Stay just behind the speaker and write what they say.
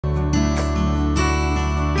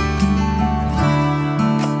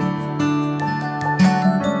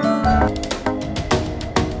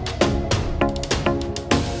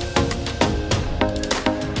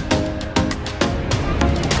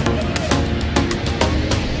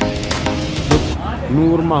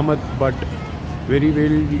Noor Mohammed Butt, very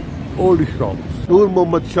old shop. Noor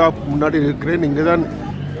Mohammed shop முன்னாடி இருக்கிறேன். இங்கே தான்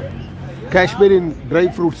காஷ்மீரின் ட்ரை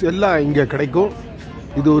ஃப்ரூட்ஸ் எல்லாம் இங்கே கிடைக்கும்.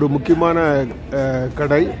 இது ஒரு முக்கியமான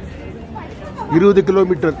கடை. 20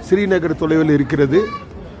 கிலோமீட்டர் ஸ்ரீநகர் தொலைவில் இருக்கிறது.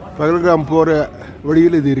 பகல்காம் போகிற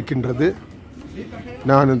வழியில் இது இருக்கின்றது.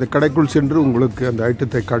 நான் இந்த கடைக்குள் சென்று உங்களுக்கு அந்த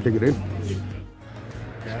ஐட்டத்தை காட்டுகிறேன்.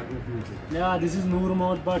 Yeah, this is Noor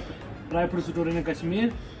Mohammed Butt, dry fruit store in Kashmir.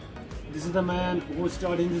 This is the man who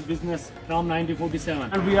started this business from 1947.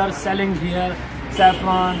 And we are selling here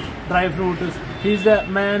saffron, dry fruits. He's the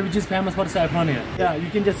man which is famous for saffron here. Yeah, you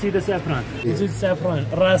can just see the saffron. This is saffron,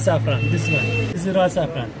 raw saffron. This one. This is raw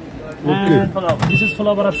saffron. Okay. And flower. This is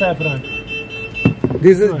flower of saffron.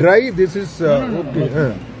 This is dry. This is okay.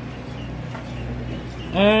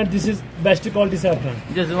 And this is best quality saffron.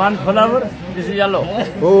 This is one flower. This is yellow.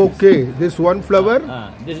 Okay. This one flower.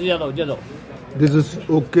 This is yellow. This is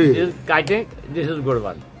okay. This is kiting. This is good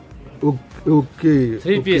one. Okay.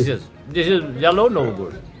 3 pieces. This is yellow, no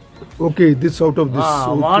good. Okay. This out of this.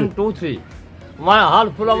 Okay. 1, 2, 3. My half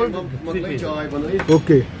flower. 3 pieces.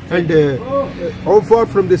 Okay. And how far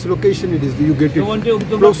from this location it is? Do you get it?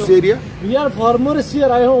 Close area? We are farmers here.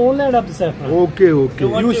 I have own land of the saffron. Okay. Okay.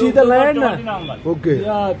 You see the land? Okay.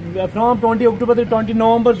 Yeah, from 20 October to 20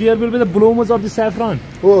 November, there will be the blooms of the saffron.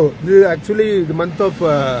 Oh, this is actually the month of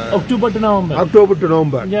October to November. October to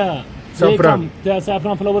November. Yeah. Saffron. The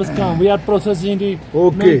saffron flowers come. We are processing the.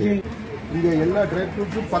 Okay. இங்க எல்லா try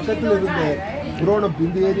ஃப்ரூட்ஸும் பக்கத்தில் இருந்த grown up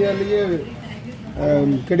இந்த ஏரியாலேயே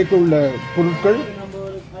கிடைக்குள்ள பொருட்கள்.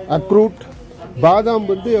 அக்ரூட் பாதாம்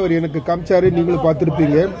வந்து அவர் எனக்கு காமிச்சாரு, நீங்களும்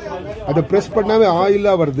பார்த்துருப்பீங்க. அதை ப்ரெஸ் பண்ணாவே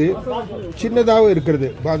ஆயிலாக வருது, சின்னதாகவும் இருக்கிறது,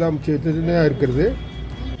 பாதாம் சின்னதாக இருக்கிறது.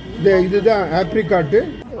 இதுதான் ஆப்ரிகாட்டு.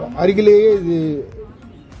 அருகிலேயே இது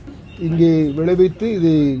இங்கே விளைவித்து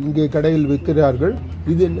இது இங்கே கடையில் விற்கிறார்கள்.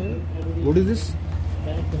 இது என்ன? What is this?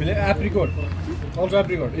 Apricot. Also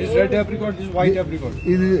apricot. This is red apricot. This is white apricot.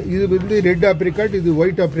 இது வந்து ரெட் ஆப்ரிகாட், இது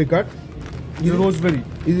ஒயிட் ஆப்ரிகாட். இது ரோஸ்பெரி.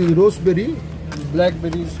 இது ரோஸ்பெரி,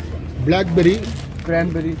 பிளாக்பெரிஸ், பிளாக்பெரி,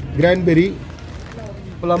 கிரான்பெரி,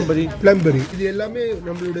 பிளம்பெரி. இது எல்லாமே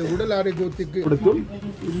நம்மளுடைய உடல் ஆரோக்கியத்துக்கு கொடுக்கும். It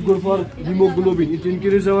is good for hemoglobin. It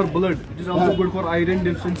increases our blood. It is also good for iron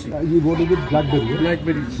deficiency. What is it?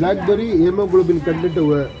 Blackberry. Blackberry hemoglobin content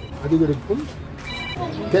அதிகரிக்கும்.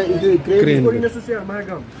 இது cranberry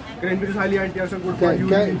is highly antioxidant, good for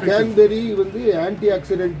urinary infection. Cranberry வந்து anti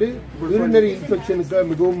accident, urinary இன்ஃபெக்ஷனுக்கு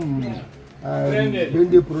மிகவும்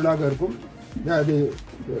வேண்டிய பொருளாக இருக்கும். அது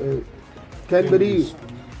cranberry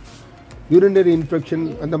urinary infection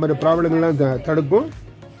அந்த மாதிரி ப்ராப்ளங்கள்லாம் தடுக்கும்.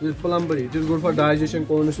 This plumberry, it is good for digestion,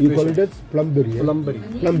 constipation. Plumberry.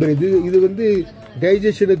 இது வந்து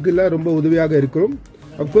டைஜஷனுக்குலாம் ரொம்ப உதவியாக இருக்கும்.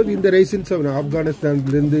 அப்போது இந்த ரைசின்ஸ்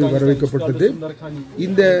ஆப்கானிஸ்தானிலிருந்து வரவைக்கப்பட்டது.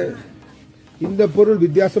 இந்த பொருள்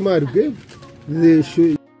வித்தியாசமா இருக்கு. இது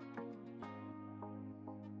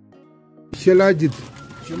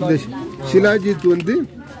ஷிலாஜித் வந்து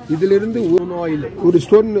இதிலிருந்து ஒரு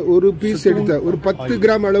ஸ்டோன் ஒரு பீஸ் எடுத்த ஒரு 10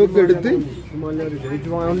 கிராம் அளவுக்கு எடுத்து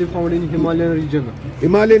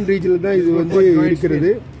ஹிமாலயன் ரீஜன்ல தான் இது வந்து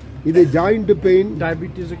இருக்கிறது. இது ஜாயிண்ட் பெயின்,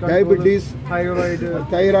 டயபிட்டிஸ்,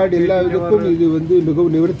 தைராய்டு எல்லா இதுக்கும் இது வந்து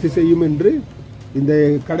மிகவும் நிவர்த்தி செய்யும் என்று இந்த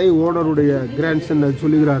கடை ஓனருடைய கிராண்ட்சன்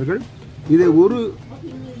சொல்லுகிறார்கள். இதை ஒரு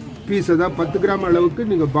பீஸை தான் 10 கிராம் அளவுக்கு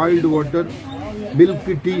நீங்கள் பாயில்டு வாட்டர்,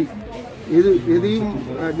 மில்க், டீ எதையும்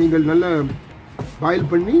நீங்கள் நல்லா பாயில்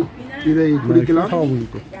பண்ணி இதை குடிக்கலாம்.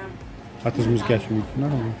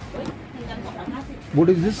 What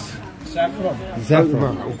is this?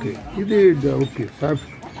 Saffron. Okay. இது okay.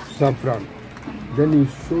 Saffron. Then you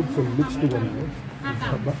showed some mixed one.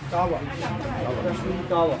 Tawa.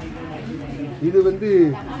 இது வந்து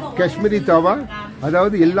காஷ்மீரி தாவா,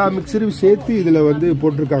 அதாவது எல்லா மிக்சரையும் சேர்த்து இதில் வந்து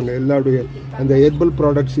போட்டிருக்காங்க. எல்லாருடைய அந்த ஹெர்பல்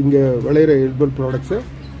ப்ராடக்ட்ஸ், இங்கே விளையிற ஹெர்பல் ப்ராடக்ட்ஸை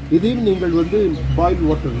இதையும் நீங்கள் வந்து boiled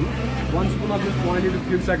water, 1 spoon of this boil it in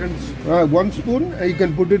few seconds. 1 spoon you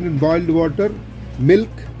can put it in boiled water,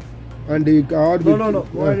 milk and you or no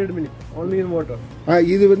boil it only in water.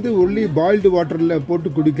 இது வந்து only boiled waterல போட்டு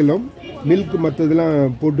குடிக்கலாம். Milk மற்றதெல்லாம்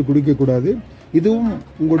போட்டு குடிக்க கூடாது. இதுவும்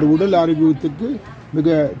உங்களோட உடல் ஆரோக்கியத்துக்கு மிக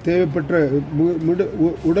தேவைப்பட்ட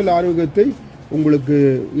உடல் ஆரோக்கியத்தை உங்களுக்கு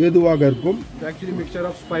ஏதுவாக இருக்கும். Actually mixture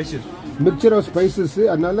of spices.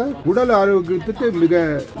 அதனால உடல் ஆரோக்கியத்துக்கு மிக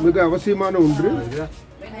மிக அவசியமான ஒன்று.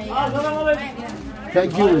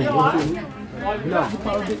 Thank you.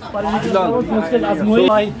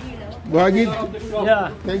 Wagid. Yeah.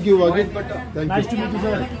 Thank you, Wagid. Nice to meet you,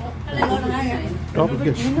 sir.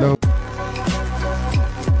 Okay. Now.